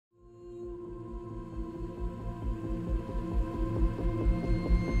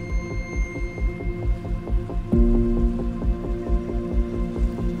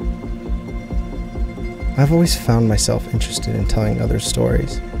I've always found myself interested in telling others'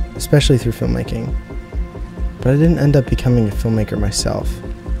 stories, especially through filmmaking. But I didn't end up becoming a filmmaker myself.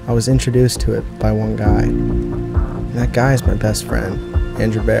 I was introduced to it by one guy. And that guy is my best friend,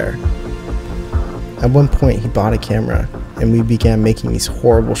 Andrew Baer. At one point he bought a camera and we began making these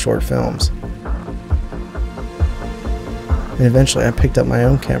horrible short films. And eventually I picked up my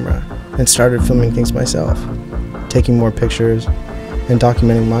own camera and started filming things myself, taking more pictures and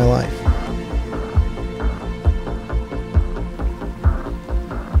documenting my life.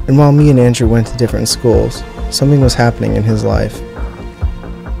 And while me and Andrew went to different schools, something was happening in his life.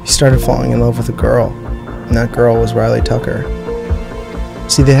 He started falling in love with a girl, and that girl was Riley Tucker.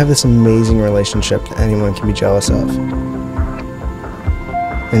 See, they have this amazing relationship that anyone can be jealous of.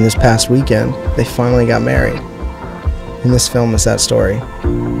 And this past weekend, they finally got married. And this film is that story.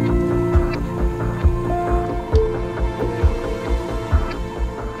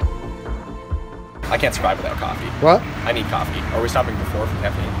 I can't survive without coffee. What? I need coffee. Are we stopping before for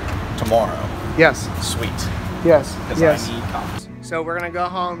caffeine? Tomorrow. Yes. Sweet. Yes. Because Yes. I need coffee. So we're gonna go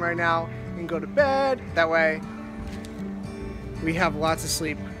home right now and go to bed. That way, we have lots of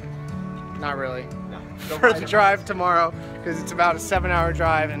sleep. Not really. No. For the drive tomorrow, because it's about a 7-hour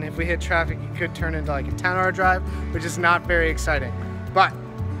drive, and if we hit traffic, it could turn into like a 10-hour drive, which is not very exciting. But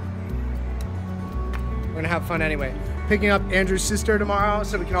we're gonna have fun anyway. Picking up Andrew's sister tomorrow,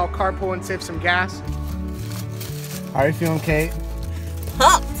 so we can all carpool and save some gas. How are you feeling, Kate?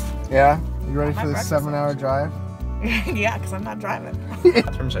 Pumped! Yeah? You ready My for this breakfast. 7-hour drive? Yeah, because I'm not driving.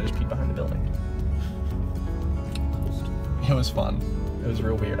 Bathrooms, I just peed behind the building. It was fun. It was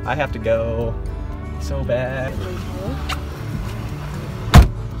real weird. I have to go so bad.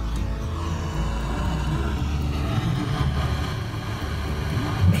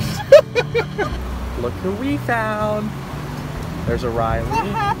 Look who we found. There's a Riley.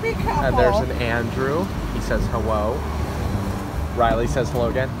 Happy couple. And there's an Andrew. He says hello. Riley says hello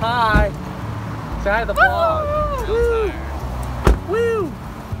again. Hi. Say hi to the vlog. Woo. Woo.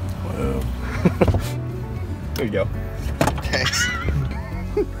 There you go. Thanks.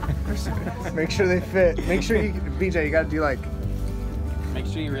 Make sure they fit. Make sure you, BJ, you gotta do like. Make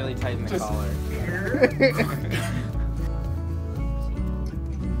sure you really tighten the collar.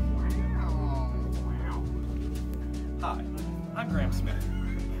 Hi, I'm Graham Smith.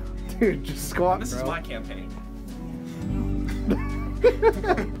 Dude, just squat, This bro. is my campaign.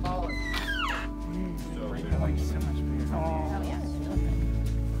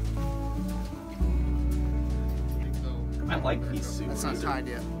 I like these suits. That's not tied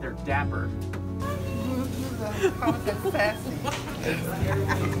yet. They're dapper.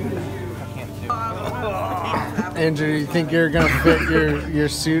 Andrew, you think you're gonna fit your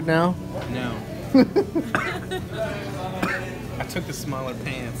suit now? No. I took the smaller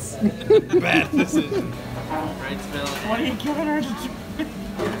pants. Bad decision. Right, Phil? What are you giving her to drink?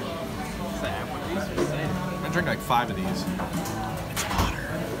 I drink like 5 of these. It's water.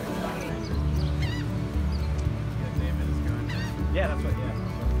 Yeah, that's what, yeah.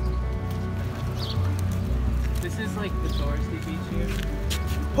 This is like the touristy beach here.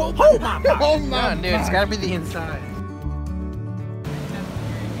 Hold on, Dude, it's gotta be the inside.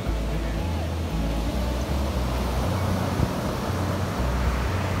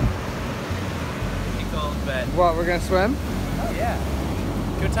 But What, we're gonna swim? oh yeah,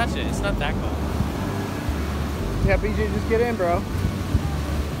 go touch it. It's not that cold. Yeah, BJ, just get in, bro.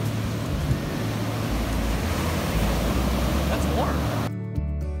 That's warm.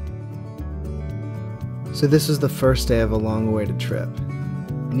 So this was the first day of a long-awaited trip.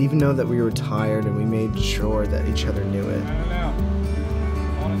 And even though that we were tired and we made sure that each other knew it, I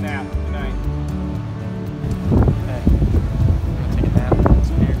want a nap tonight. Hey, I'm gonna take a nap. It's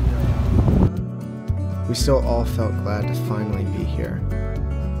here. we still all felt glad to finally be here.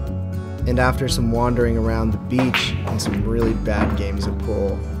 And after some wandering around the beach and some really bad games of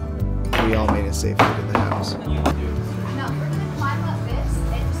pool, we all made it safely to the house. No, we're gonna climb up this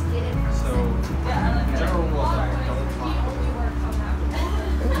and just get it. general rule of thumb, don't climb.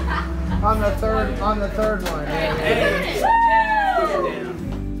 On the third one.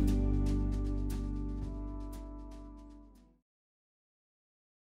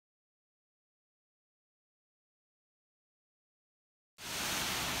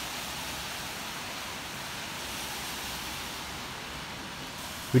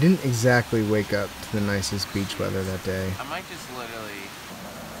 We didn't exactly wake up to the nicest beach weather that day, I might just literally.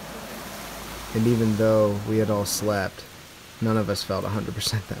 and even though we had all slept, none of us felt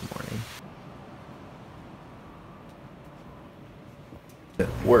 100% that morning.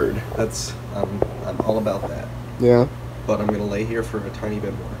 Word. That's I'm all about that. Yeah. But I'm gonna lay here for a tiny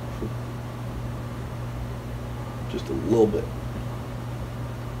bit more. Just a little bit.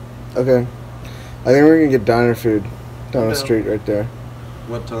 Okay. I think we're gonna get diner food down the street right there.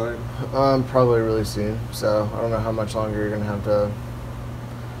 What time? Probably really soon. So I don't know how much longer you're gonna have to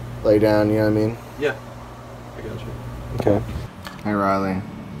lay down. You know what I mean? Yeah. I got you. Okay. Hi, Riley.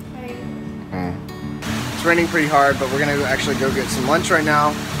 Hey. It's raining pretty hard, but we're gonna actually go get some lunch right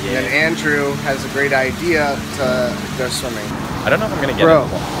now. Yeah. And Andrew has a great idea to go swimming. I don't know if I'm gonna get Bro. it.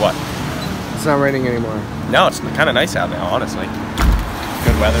 What? It's not raining anymore. No, it's kind of nice out now, honestly.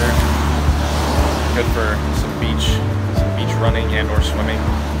 Good weather. Good for some beach running and/or swimming.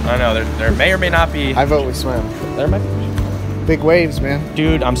 I don't know. There may or may not be. I vote we swim. There might be. Big waves, man.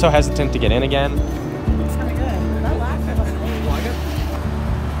 Dude, I'm so hesitant to get in again. It's kind of good. That last one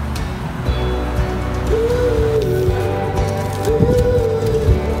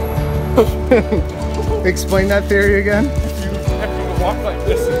was Explain that theory again. If you walk like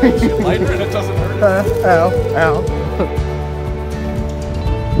this, it makes you lighter and it doesn't hurt. Ow.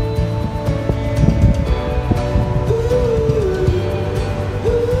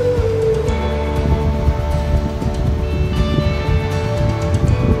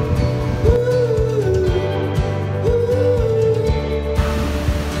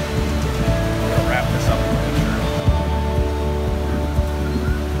 Wrap this up in a picture.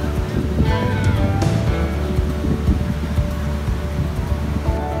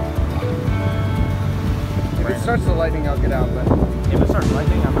 If it starts the lightning, I'll get out, but If it starts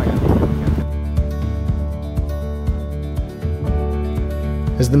lightning, I'm not gonna be able to.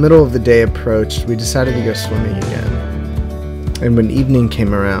 as the middle of the day approached, we decided to go swimming again. And when evening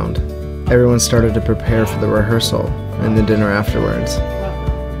came around, everyone started to prepare for the rehearsal and the dinner afterwards.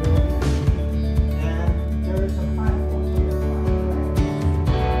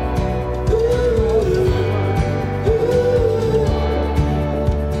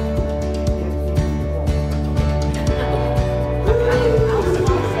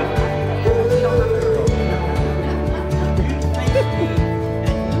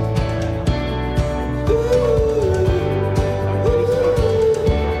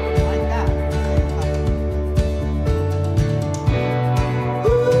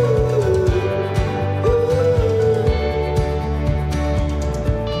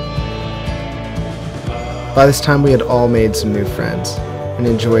 By this time, we had all made some new friends and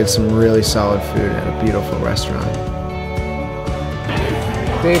enjoyed some really solid food at a beautiful restaurant.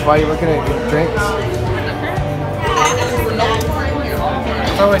 Dave, why are you looking at your drinks?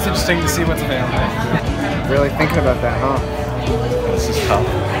 It's always interesting to see what's available. Really thinking about that, huh? This is tough.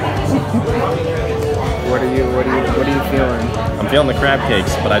 What are you feeling? I'm feeling the crab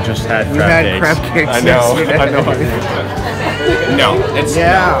cakes, but I just had You crab had cakes. crab cakes I know. yesterday. I know. No, it's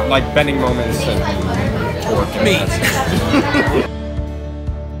Yeah. no, like bending moments and meat.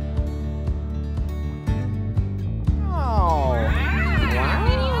 Oh.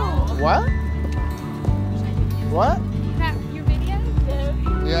 Wow. What? What? Your video?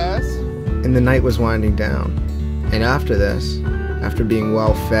 Yes. And the night was winding down. And after this, after being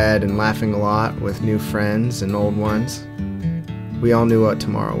well fed and laughing a lot with new friends and old ones, we all knew what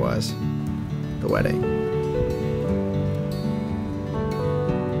tomorrow was. The wedding.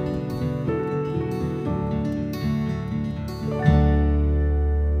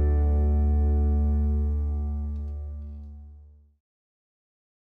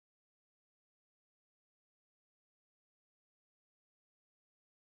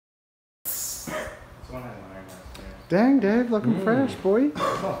 Dang, Dave, looking fresh, boy. It's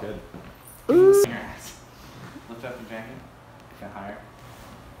all good. Ooh. Lift up the jacket. Get higher.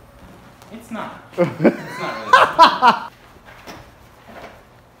 It's not. It's not really.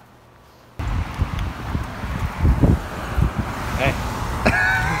 Hey.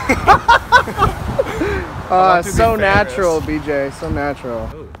 So natural, BJ. So natural.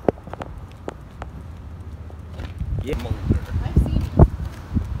 Yeah.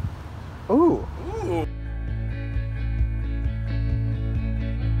 Ooh.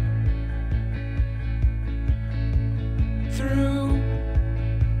 Through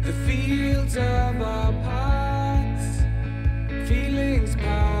the fields of our past, feelings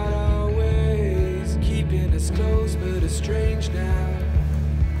part our ways, keeping us close but estranged now.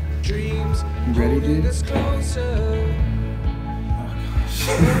 Dreams Ready, holding dude? us closer.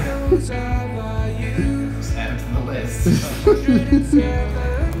 Shadows of our youth. Just add to the list.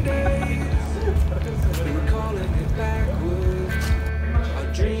 107 days. We're calling it backwards. Our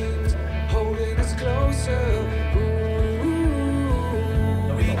dreams holding us closer. Ooh,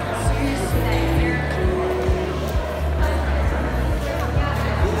 we can see so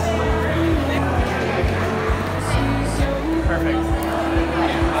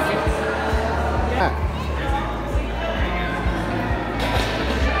Yeah.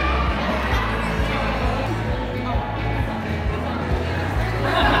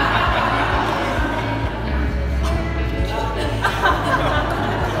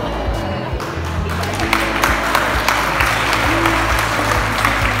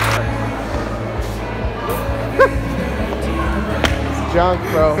 junk,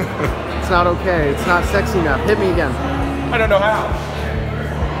 bro. It's not okay. It's not sexy enough. Hit me again. I don't know how.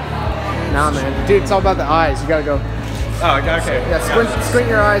 Nah, man. Dude, it's all about the eyes. You gotta go. Oh, okay. Yeah, squint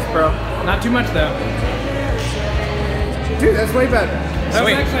your eyes, bro. Not too much though. Dude, that's way better. That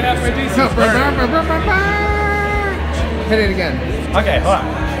was actually halfway decent. Hit it again. Okay, hold on.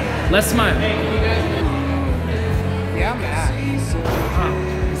 Let's smile. Yeah, I'm mad.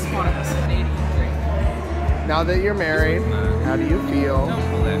 Now that you're married, how do you feel?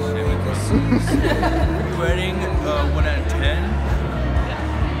 Rating 1 out of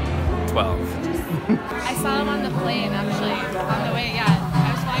 10. 12. I saw him on the plane actually, on the way, yeah. I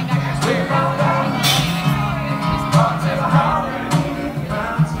was flying back from Baer.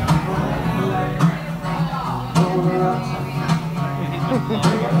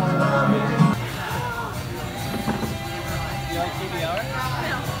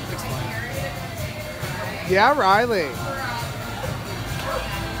 Yeah, Riley.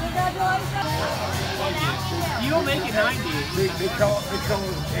 You don't make it 90. Because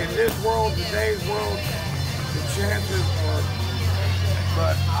in this world, today's world, the chances are,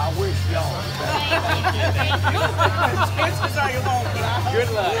 but I wish y'all the best. Chances are you won't. Good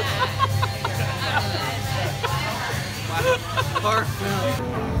luck.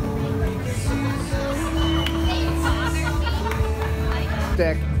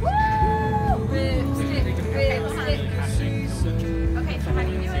 Stick. Okay, so how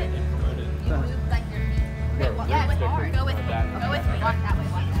do you do it? You move like your feet. Okay, yeah, with hard. Go with me. Go with me. Walk that way.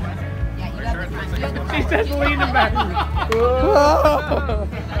 Walk that way. Yeah, you have the front. You have the front. She said leaning back.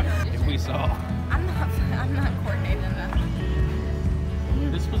 If we saw. I'm not coordinated enough.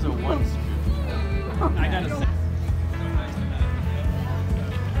 This was a 1 scoop. I gotta say.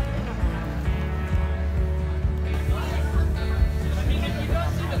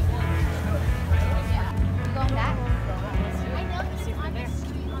 You going back? I know he's on the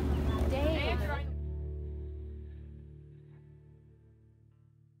street on the day.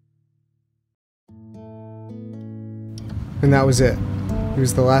 And that was it. It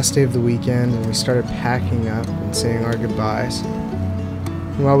was the last day of the weekend, and we started packing up and saying our goodbyes.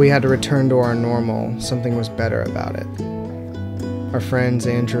 And while we had to return to our normal, something was better about it. Our friends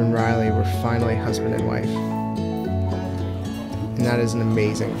Andrew and Riley were finally husband and wife. And that is an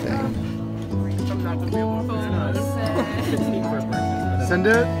amazing thing. Send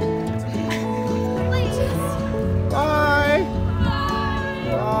it. Bye.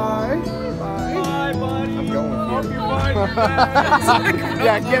 Bye. Bye. Bye, buddy. I'm going with Hope you. you find your man.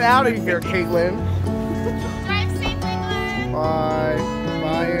 Yeah, get out of here, Caitlin. Drive safely, Glenn. Bye.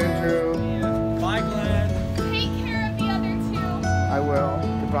 Bye, Andrew. Bye, Glenn. Take care of the other two. I will.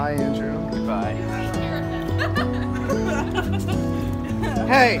 Goodbye, Andrew. Goodbye. Take care of them.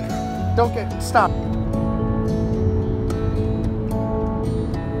 Hey, don't stop.